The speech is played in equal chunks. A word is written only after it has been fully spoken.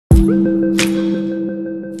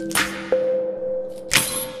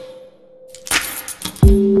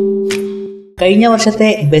കഴിഞ്ഞ വർഷത്തെ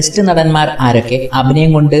ബെസ്റ്റ് നടന്മാർ ആരൊക്കെ,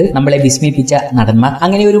 അഭിനയം കൊണ്ട് നമ്മളെ വിസ്മയിപ്പിച്ച നടന്മാർ,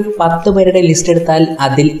 അങ്ങനെ ഒരു 10 പേരുടെ ലിസ്റ്റ് എടുത്താൽ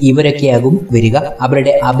അതിൽ ഇവരൊക്കെയാകും വരിക.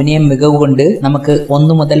 അവരുടെ അഭിനയ മികവ് കൊണ്ട് നമുക്ക്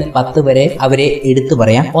 1 മുതൽ 10 വരെ അവരെ എടുത്തു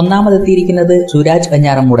പറയാം. ഒന്നാമതെത്തിയിരിക്കുന്നത് സുരാജ്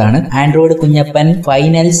വെഞ്ഞാറമൂടാണ്. ആൻഡ്രോയിഡ് കുഞ്ഞപ്പൻ,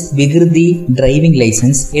 ഫൈനൽസ്, വികൃതി, ഡ്രൈവിംഗ്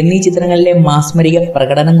ലൈസൻസ് എന്നീ ചിത്രങ്ങളിലെ മാസ്മരിക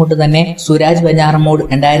പ്രകടനം കൊണ്ട് തന്നെ സുരാജ് വെഞ്ഞാറമൂട്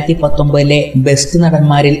 2019 ബെസ്റ്റ്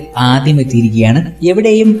നടന്മാരിൽ ആദ്യം എത്തിയിരിക്കുകയാണ്.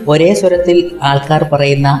 എവിടെയും ഒരേ സ്വരത്തിൽ ആൾക്കാർ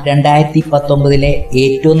പറയുന്ന 2019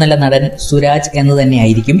 ഏറ്റവും നല്ല നടൻ സുരാജ് എന്ന്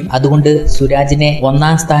തന്നെയായിരിക്കും. അതുകൊണ്ട് സുരാജിനെ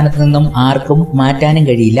 1ാം സ്ഥാനത്ത് നിന്നും ആർക്കും മാറ്റാനും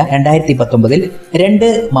കഴിയില്ല. 2019 2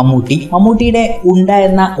 മമ്മൂട്ടിയുടെ ഉണ്ട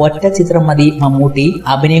എന്ന ഒറ്റ ചിത്രം മതി മമ്മൂട്ടി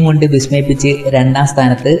അഭിനയം കൊണ്ട് വിസ്മയിപ്പിച്ച് 2ാം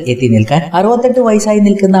സ്ഥാനത്ത് എത്തി നിൽക്കാൻ. 68 വയസ്സായി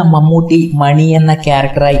നിൽക്കുന്ന മമ്മൂട്ടി മണി എന്ന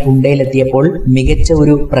ക്യാരക്ടറായി ഉണ്ടയിലെത്തിയപ്പോൾ മികച്ച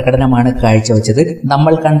ഒരു പ്രകടനമാണ് കാഴ്ചവെച്ചത്.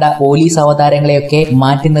 നമ്മൾ കണ്ട പോലീസ് അവതാരങ്ങളെയൊക്കെ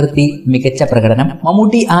മാറ്റി നിർത്തി മികച്ച പ്രകടനം.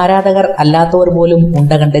 മമ്മൂട്ടി ആരാധകർ അല്ലാത്തവർ പോലും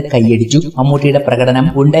ഉണ്ട കണ്ട് കൈയടിച്ചു. മമ്മൂട്ടിയുടെ പ്രകടനം,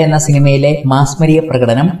 ഉണ്ട എന്ന സിനിമയിലെ മാസ്മരിക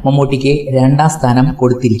പ്രകടനം മമ്മൂട്ടിക്ക് 2ാം സ്ഥാനം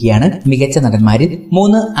കൊടുത്തിരിക്കുകയാണ് മികച്ച നടന്മാരിൽ.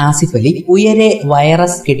 3 ആസിഫ് അലി. ഉയരെ,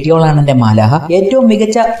 വൈറസ്, കെട്ടിയോളാണെന്റെ മാലാഹ. ഏറ്റവും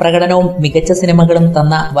മികച്ച പ്രകടനവും മികച്ച സിനിമകളും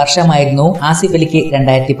തന്ന വർഷമായിരുന്നു ആസിഫ് അലിക്ക്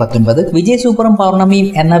 2019. വിജയ് സൂപ്പറും പൗർണമിയും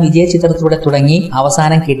എന്ന വിജയ ചിത്രത്തിലൂടെ തുടങ്ങി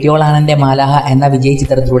അവസാനം കെട്ടിയോളാണെന്റെ മാലാഹ എന്ന വിജയ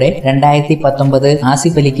ചിത്രത്തിലൂടെ 2019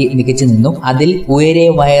 ആസിഫ് അലിക്ക് മികച്ചു നിന്നു. അതിൽ ഉയരെ,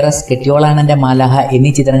 വൈറസ്, കെട്ടിയോളാണെന്റെ മാലാഹ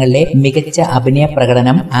എന്നീ ചിത്രങ്ങളിലെ മികച്ച അഭിനയ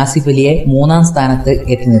പ്രകടനം ആസിഫ് അലിയെ 3ാം സ്ഥാനത്ത്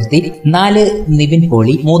എത്തി നിർത്തി. 4 നിവിൻ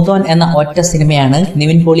പോളി. മൂത്തോൻ എന്ന ഒറ്റ സിനിമയാണ്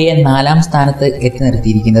നിവിൻ പോളിയെ 4ാം സ്ഥാനത്ത് എത്തി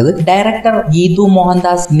നിർത്തിയിരിക്കുന്നത്. ഡയറക്ടർ ഗീതു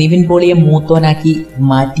മോഹൻദാസ് നിവിൻ പോളിയെ മൂത്തോനാക്കി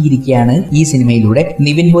മാറ്റിയിരിക്കുകയാണ് ഈ സിനിമയിലൂടെ.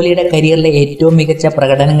 നിവിൻ പോളിയുടെ കരിയറിലെ ഏറ്റവും മികച്ച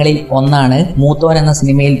പ്രകടനങ്ങളിൽ ഒന്നാണ് മൂത്തോൻ എന്ന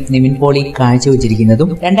സിനിമയിൽ നിവിൻ പോളി കാഴ്ചവെച്ചിരിക്കുന്നതും.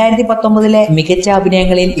 2019 മികച്ച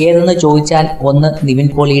അഭിനയങ്ങളിൽ ഏതെന്ന് ചോദിച്ചാൽ ഒന്ന് നിവിൻ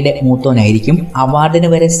പോളിയുടെ മൂത്തോനായിരിക്കും.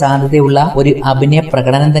 അവാർഡിന് വരെ സാധ്യതയുള്ള ഒരു അഭിനയ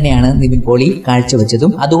പ്രകടനം തന്നെയാണ് നിവിൻ പോളി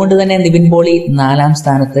കാഴ്ചവെച്ചതും. അതുകൊണ്ട് തന്നെ നിവിൻ പോളി 4ാം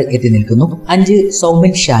സ്ഥാനത്ത് എത്തി നിൽക്കുന്നു. 5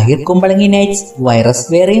 സൗബിൻ ഷാഹിർ. Kumbalangi nights, virus.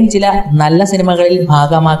 വേറെയും ചില നല്ല സിനിമകളിൽ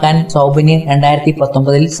ഭാഗമാക്കാൻ സൗബിന്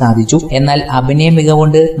 2019 സാധിച്ചു. എന്നാൽ അഭിനയ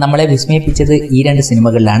മികവുകൊണ്ട് നമ്മളെ വിസ്മയിപ്പിച്ചത് ഈ 2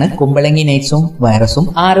 സിനിമകളിലാണ്, കുമ്പളങ്ങി നൈറ്റ്സും വൈറസും.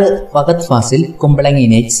 6 ഫഹദ് ഫാസിൽ. കുമ്പളങ്ങി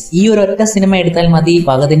നൈറ്റ്സ്. ഈ ഒരൊറ്റ സിനിമ എടുത്താൽ മതി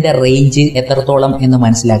ഫഹദിന്റെ റേഞ്ച് എത്രത്തോളം എന്ന്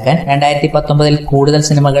മനസ്സിലാക്കാൻ. 2019 കൂടുതൽ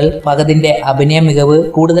സിനിമകൾ ഫഹദിന്റെ അഭിനയ മികവ്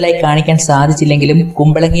കൂടുതലായി കാണിക്കാൻ സാധിച്ചില്ലെങ്കിലും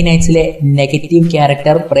കുമ്പളങ്ങി നൈറ്റ്സിലെ നെഗറ്റീവ്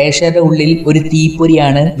ക്യാരക്ടർ പ്രേക്ഷകരുടെ ഉള്ളിൽ ഒരു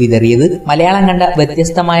തീപ്പൊരിയാണ് വിതറിയത്. മലയാളം കണ്ട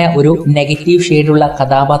വ്യത്യസ്തമായ ഒരു നെഗറ്റീവ് ഷെയ്ഡുള്ള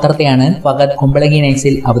കഥാപാത്രത്തെയാണ് ഫഹദ് കുമ്പളങ്ങി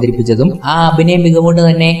നൈറ്റ്സിൽ അവതരിപ്പിച്ചതും. ആ അഭിനയ മികവുകൊണ്ട്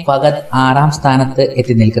തന്നെ ഫഹദ് 6ാം സ്ഥാനത്ത്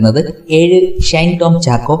എത്തി നിൽക്കുന്നത്. 7 ഷൈൻ ടോം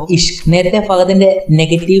ചാക്കോ. ഇഷ്ക്. നേരത്തെ ഫഹദിന്റെ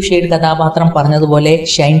നെഗറ്റീവ് ഷെയ്ഡ് കഥാപാത്രം പറഞ്ഞതുപോലെ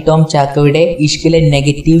ഷൈൻ ടോം ചാക്കോയുടെ ഇഷ്കിലെ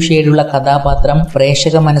നെഗറ്റീവ് ഷെയ്ഡുള്ള കഥാപാത്രം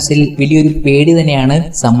പ്രേക്ഷക മനസ്സിൽ വലിയൊരു പേടി തന്നെയാണ്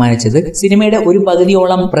സമ്മാനിച്ചത്. സിനിമയുടെ ഒരു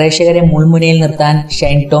പകുതിയോളം പ്രേക്ഷകരെ മുൾമുനയിൽ നിർത്താൻ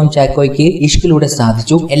ഷൈൻ ടോം ചാക്കോയ്ക്ക് ഇഷ്കിലൂടെ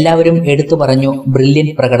സാധിച്ചു. എല്ലാവരും എടുത്തു പറഞ്ഞു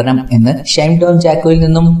ബ്രില്യന്റ് പ്രകടനം എന്ന്. ഷൈൻ ടോം ചാക്കോയിൽ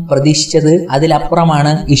നിന്നും പ്രതീക്ഷിച്ചത്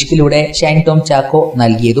അതിലപ്പുറമാണ് ഇഷ്കിലൂടെ ഷൈൻ ടോം ചാക്കോ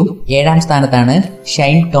നൽകിയതും. 7ാം സ്ഥാനത്താണ്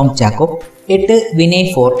ഷൈൻ ടോം ചാക്കോ. 8 വിനയ്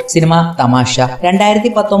ഫോർട്ട്. സിനിമ തമാശ.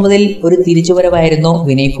 2019 ഒരു തിരിച്ചുവരവായിരുന്നു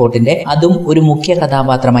വിനയ് ഫോർട്ടിന്റെ. അതും ഒരു മുഖ്യ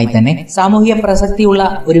കഥാപാത്രമായി തന്നെ. സാമൂഹിക പ്രസക്തിയുള്ള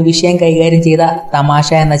ഒരു വിഷയം കൈകാര്യം ചെയ്ത തമാശ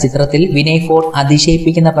എന്ന ചിത്രത്തിൽ വിനയ് ഫോർട്ട്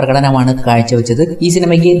അതിശയിപ്പിക്കുന്ന പ്രകടനമാണ് കാഴ്ചവെച്ചത്. ഈ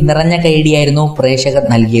സിനിമയ്ക്ക് നിറഞ്ഞ കൈയടിയായിരുന്നു പ്രേക്ഷകർ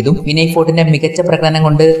നൽകിയതും. വിനയ് ഫോർട്ടിന്റെ മികച്ച പ്രകടനം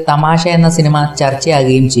കൊണ്ട് തമാശ എന്ന സിനിമ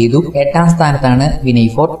ചർച്ചയാകുകയും ചെയ്തു. 8ാം സ്ഥാനത്താണ്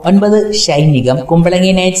വിനയ് ഫോർട്ട്. 9 ഷൈൻ നിഗം.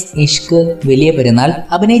 കുമ്പളങ്ങി നൈറ്റ്സ്, ഇഷ്ക്, വലിയ പെരുന്നാൾ.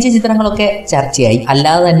 അഭിനയിച്ച ചിത്രങ്ങളൊക്കെ ചർച്ചയായി.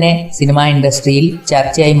 അല്ലാതെ തന്നെ സിനിമ ഇൻഡസ്ട്രിയിൽ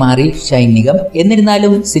ചർച്ചയായി മാറി ഷൈൻ നിഗം.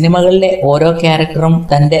 എന്നിരുന്നാലും സിനിമകളിലെ ഓരോ ക്യാരക്ടറും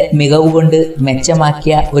തന്റെ മികവ് കൊണ്ട്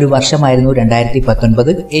മെച്ചമാക്കിയ ഒരു വർഷമായിരുന്നു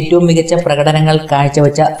 2019. ഏറ്റവും മികച്ച പ്രകടനങ്ങൾ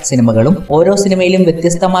കാഴ്ചവെച്ച സിനിമകളും ഓരോ സിനിമയിലും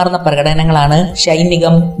വ്യത്യസ്തമാർന്ന പ്രകടനങ്ങളാണ് ഷൈൻ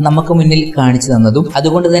നിഗം നമുക്ക് മുന്നിൽ കാണിച്ചു തന്നതും.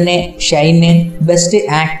 അതുകൊണ്ട് തന്നെ ഷൈന് ബെസ്റ്റ്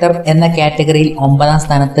ആക്ടർ എന്ന കാറ്റഗറിയിൽ 9ാം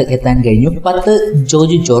സ്ഥാനത്ത് എത്താൻ കഴിഞ്ഞു. 10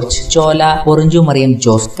 ജോജു ജോർജ്. ചോല, പൊറിഞ്ചു മറിയം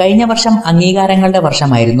ജോസ്. കഴിഞ്ഞ വർഷം അംഗീകാരങ്ങളുടെ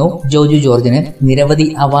വർഷമായിരുന്നു ജോജു ജോർജിന്. നിരവധി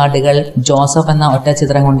അവാർഡുകൾ ജോസഫ് എന്ന ഒറ്റ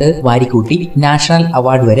ചിത്രം കൊണ്ട് വാരിക്കൂട്ടി. നാഷണൽ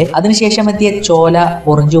അവാർഡ് വരെ. അതിനുശേഷം എത്തിയ ചോല,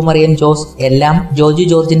 പൊറിഞ്ചു മറിയം ജോസ് എല്ലാം ജോജു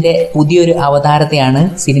ജോർജിന്റെ പുതിയൊരു അവതാരത്തെയാണ്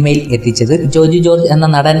സിനിമയിൽ എത്തിച്ചത്. ജോജു ജോർജ് എന്ന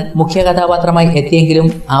നടൻ മുഖ്യ കഥാപാത്രമായി എത്തിയെങ്കിലും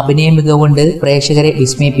അഭിനയ മികവ് കൊണ്ട് പ്രേക്ഷകരെ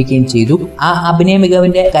വിസ്മയിപ്പിക്കുകയും ചെയ്തു. ആ അഭിനയ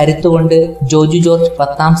മികവിന്റെ കരുത്തുകൊണ്ട് ജോജു ജോർജ്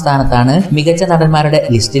 10ാം സ്ഥാനത്താണ് മികച്ച നടന്മാരുടെ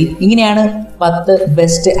ലിസ്റ്റിൽ. ഇങ്ങനെയാണ് 10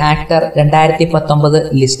 ബെസ്റ്റ് ആക്ടർ 2019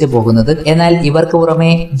 ലിസ്റ്റ് പോകുന്നത്. എന്നാൽ ഇവർക്ക്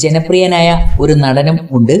പുറമെ ജനപ്രിയനായ ഒരു നടനും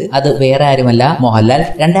ഉണ്ട്. അത് വേറെ ആരുമല്ല, മോഹൻലാൽ.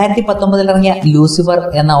 2019 ഇറങ്ങിയ ലൂസിഫർ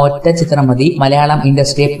എന്ന ഒറ്റ ചിത്രം മതി മലയാളം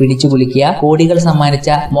ഇൻഡസ്ട്രിയെ പിടിച്ചുകുലുക്കിയ കോടികൾ സമ്മാനിച്ച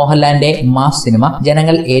മോഹൻലാലിന്റെ മാസ് സിനിമ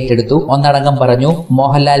ജനങ്ങൾ ഏറ്റെടുത്തു. ഒന്നടങ്കം പറഞ്ഞു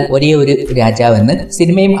മോഹൻലാൽ ഒരേ ഒരു രാജാവെന്ന്.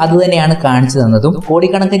 സിനിമയും അതുതന്നെയാണ് കാണിച്ചു തന്നതും.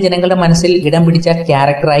 കോടിക്കണക്കിന് ജനങ്ങളുടെ മനസ്സിൽ ഇടം പിടിച്ച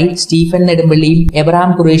ക്യാരക്ടറായി സ്റ്റീഫൻ നെടുമ്പള്ളിയും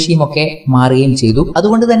എബ്രഹാം ഖുറേഷിയും ഒക്കെ മാറുകയും ചെയ്തു.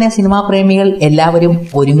 അതുകൊണ്ട് തന്നെ സിനിമാ പ്രേമികൾ എല്ലാവരും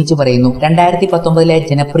ഒരുമിച്ച് പറയുന്നു 2019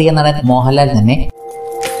 ജനപ്രിയ നടൻ മോഹൻലാൽ തന്നെ.